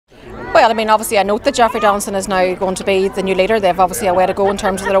Well, I mean, obviously I note that Jeffrey Donaldson is now going to be the new leader. They've obviously a way to go in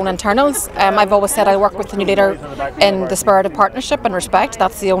terms of their own internals. I've always said I work with the new leader in the spirit of partnership and respect.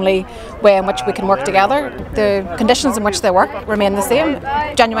 That's the only way in which we can work together. The conditions in which they work remain the same.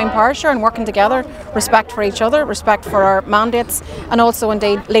 Genuine power share and working together, respect for each other, respect for our mandates, and also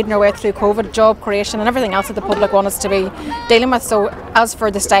indeed leading our way through COVID, job creation and everything else that the public want us to be dealing with. So as for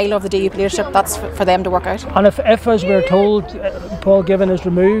the style of the DUP leadership, that's for them to work out. And if as we're told, Paul Givan is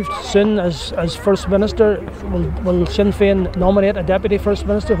removed soon as First Minister, will Sinn Féin nominate a Deputy First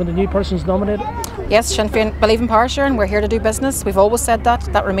Minister when the new person is nominated? Yes, Sinn Féin believe in power sharing. We're here to do business. We've always said that.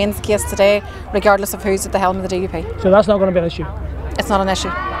 That remains the case today, regardless of who's at the helm of the DUP. So that's not going to be an issue? It's not an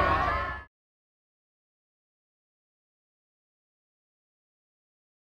issue.